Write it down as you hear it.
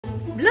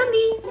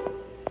Blondie!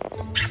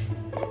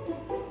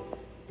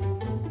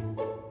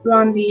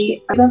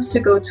 Blondie loves to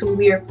go to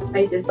weird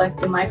places like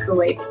the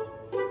microwave.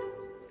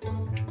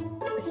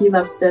 He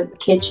loves the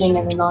kitchen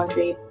and the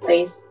laundry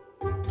place.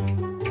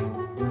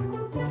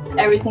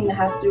 Everything that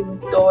has to do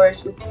with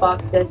doors, with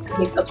boxes,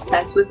 he's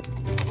obsessed with.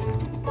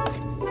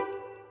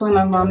 When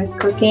my mom is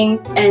cooking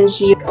and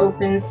she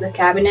opens the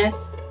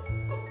cabinets,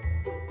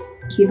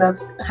 he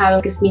loves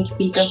having a sneak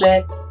peek of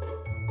it.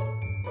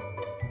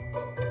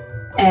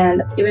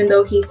 And even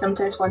though he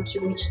sometimes wants to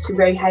reach to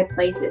very high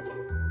places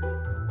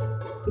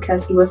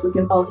because he was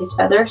losing all his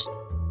feathers,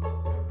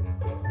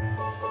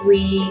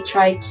 we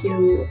try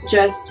to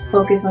just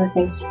focus on the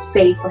things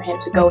safe for him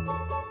to go.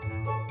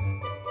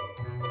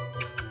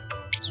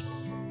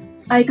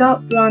 I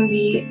got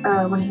Blondie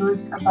when he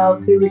was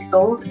about 3 weeks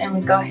old, and we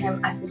got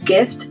him as a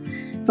gift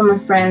from a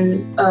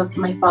friend of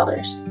my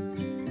father's.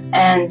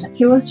 And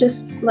he was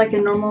just like a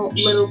normal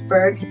little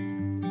bird.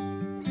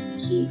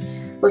 He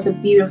was a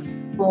beautiful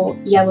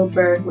yellow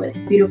bird with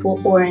beautiful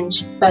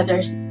orange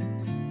feathers.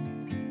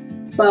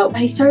 But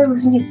he started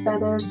losing his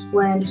feathers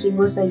when he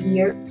was a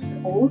year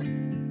old.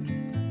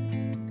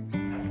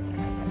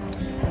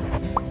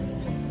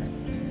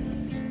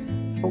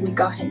 We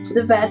got him to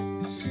the vet,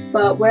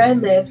 but where I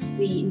live,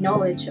 the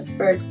knowledge of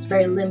birds is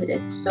very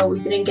limited, so we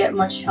didn't get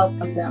much help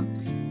from them.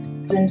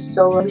 And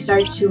so we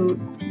started to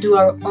do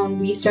our own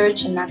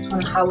research, and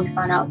that's how we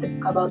found out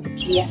about the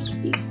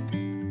PBFDs.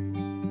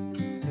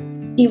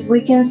 It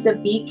weakens the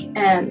beak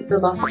and the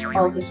loss of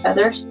all his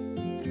feathers.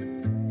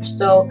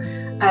 So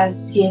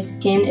as his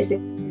skin is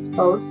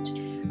exposed,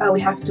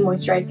 we have to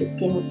moisturize his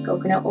skin with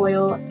coconut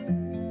oil.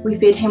 We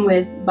feed him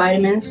with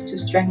vitamins to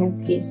strengthen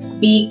his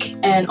beak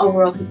and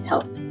overall his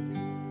health.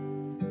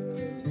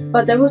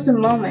 But there was a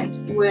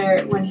moment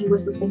when he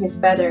was losing his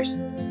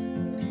feathers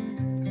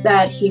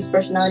that his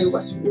personality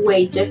was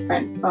way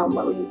different from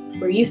what we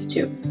were used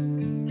to.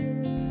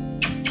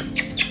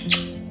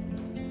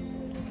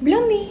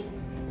 Blondie!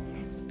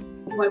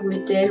 What we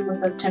did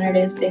with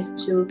alternatives is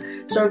to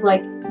sort of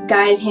like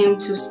guide him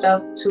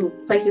to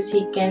places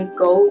he can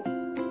go.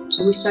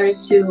 We started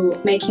to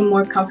make him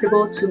more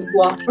comfortable to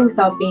walk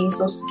without being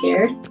so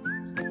scared.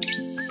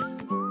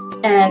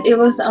 And it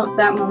was at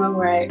that moment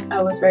where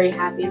I was very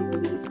happy and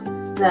relieved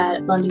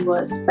that Blondie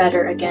was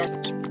better again.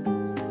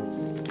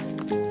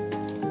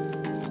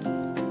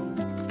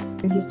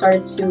 And he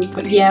started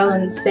to yell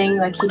and sing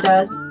like he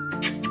does.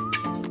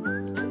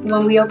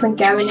 When we open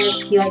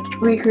cabinets, he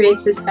like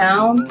recreates the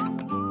sound.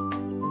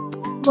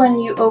 When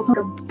you open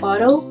a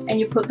bottle and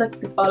you put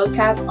like the bottle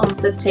cap on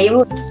the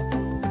table,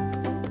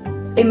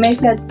 it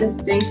makes a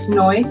distinct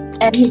noise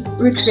and he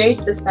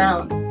recreates the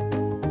sound.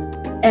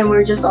 And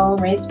we're just all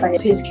amazed by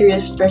his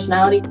curious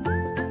personality.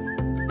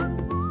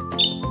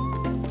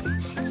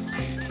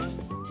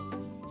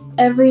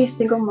 Every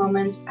single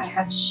moment I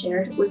have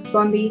shared with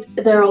Blondie,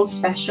 they're all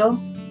special.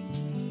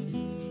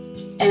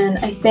 And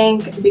I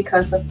think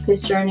because of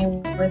his journey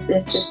with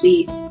this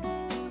disease,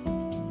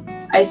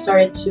 I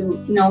started to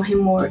know him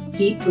more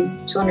deeply,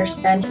 to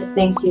understand the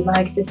things he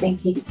likes, the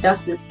things he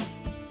doesn't.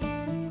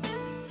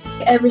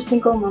 Every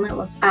single moment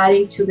was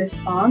adding to this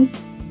bond.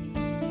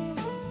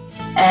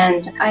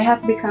 And I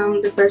have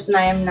become the person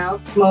I am now,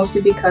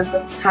 mostly because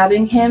of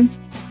having him.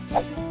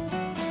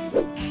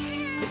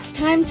 It's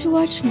time to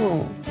watch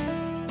more.